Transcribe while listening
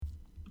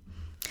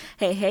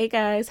Hey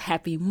guys,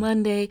 happy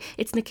Monday.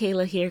 It's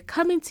Nicaila here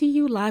coming to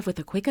you live with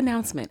a quick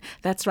announcement.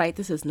 That's right,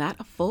 this is not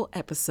a full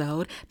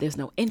episode. There's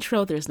no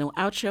intro, there's no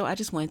outro. I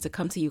just wanted to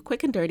come to you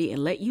quick and dirty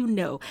and let you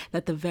know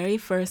that the very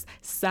first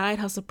Side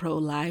Hustle Pro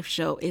live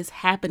show is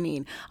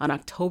happening on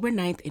October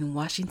 9th in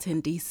Washington,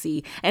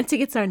 D.C. and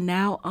tickets are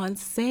now on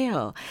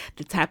sale.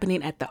 It's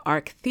happening at the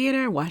THEARC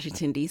Theatre,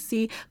 Washington,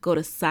 D.C. Go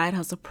to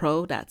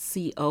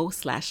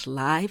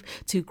sidehustlepro.co/live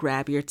to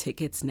grab your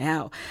tickets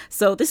now.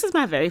 So this is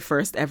my very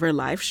first ever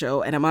live show,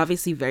 and I'm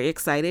obviously very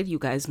excited. You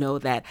guys know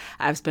that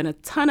I've spent a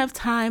ton of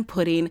time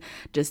putting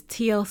just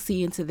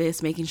TLC into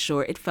this, making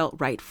sure it felt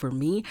right for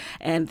me.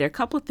 And there are a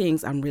couple of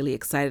things I'm really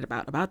excited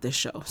about this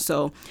show.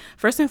 So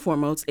first and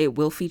foremost, it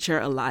will feature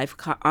a live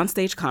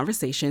onstage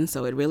conversation.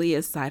 So it really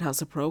is Side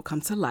Hustle Pro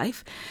come to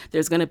life.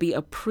 There's going to be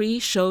a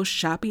pre-show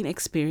shopping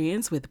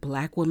experience with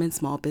Black women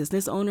small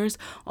business owners,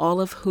 all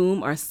of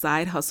whom are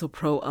Side Hustle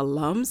Pro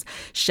alums.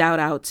 Shout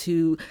out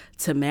to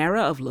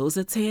Tamara of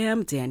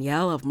Lozatam,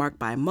 Danielle of Mark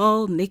by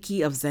Mull, Nikki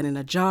of Zen in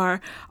a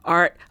Jar,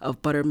 Art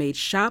of Buttermaid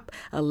Shop,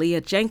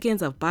 Aaliyah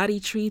Jenkins of Body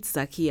Treats,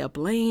 Zakia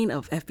Blaine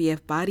of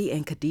FBF Body,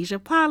 and Khadijah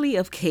Polly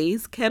of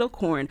Kay's Kettle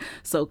Corn.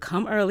 So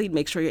come early,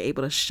 make sure you're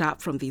able to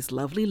shop from these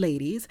lovely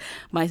ladies.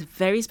 My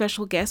very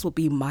special guest will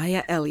be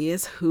Maya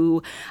Elious,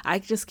 who I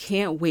just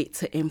can't wait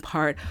to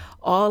impart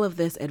all of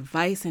this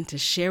advice and to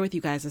share with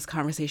you guys this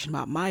conversation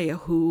about Maya,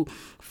 who,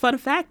 fun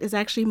fact, is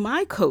actually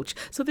my coach.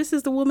 So this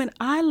is the woman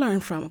I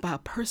learned from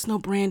about personal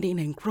branding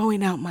and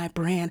growing out my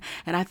brand.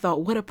 And I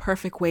thought, what a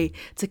perfect way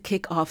to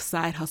kick off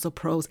Side Hustle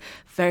Pro's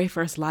very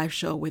first live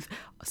show with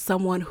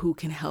someone who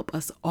can help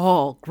us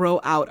all grow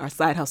out our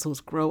side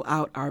hustles, grow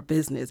out our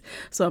business.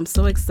 So I'm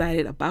so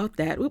excited about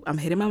that. Oop, I'm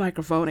hitting my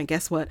microphone, and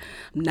guess what?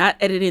 I'm not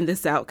editing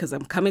this out because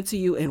I'm coming to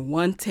you in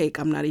one take.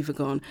 I'm not even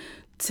going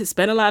to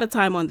spend a lot of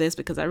time on this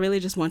because I really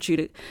just want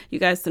you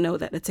guys to know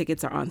that the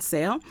tickets are on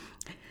sale.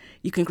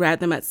 You can grab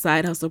them at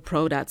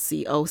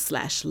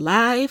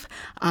sidehustlepro.co/live.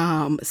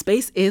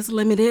 Space is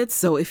limited,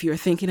 so if you're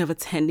thinking of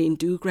attending,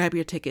 do grab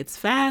your tickets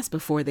fast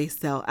before they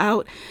sell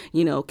out.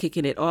 You know,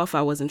 kicking it off,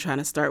 I wasn't trying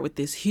to start with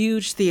this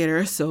huge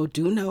theater, so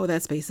do know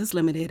that space is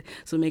limited,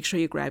 so make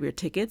sure you grab your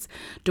tickets.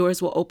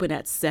 Doors will open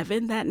at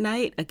 7 that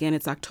night. Again,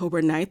 it's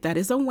October 9th. That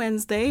is a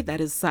Wednesday. That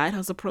is Side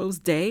Hustle Pro's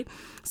day,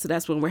 so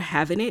that's when we're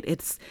having it.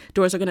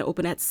 Doors are going to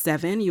open at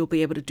 7. You'll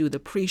be able to do the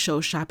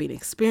pre-show shopping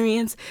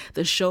experience.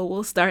 The show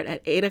will start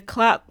at 8 o'clock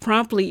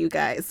promptly, you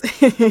guys.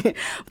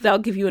 That'll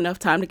give you enough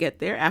time to get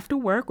there after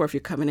work or if you're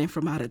coming in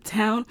from out of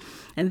town.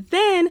 And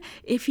then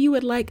if you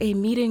would like a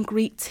meet and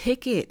greet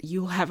ticket,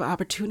 you'll have an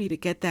opportunity to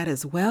get that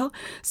as well.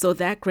 So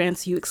that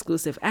grants you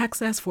exclusive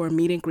access for a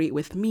meet and greet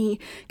with me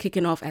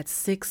kicking off at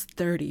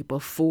 6:30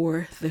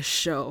 before the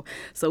show.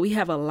 So we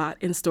have a lot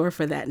in store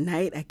for that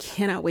night. I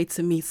cannot wait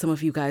to meet some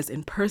of you guys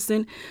in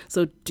person.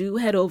 So do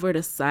head over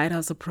to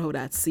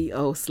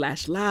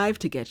sidehustlepro.co/live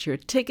to get your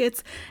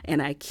tickets.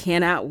 And I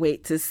cannot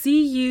wait to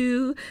see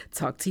you.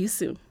 Talk to you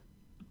soon.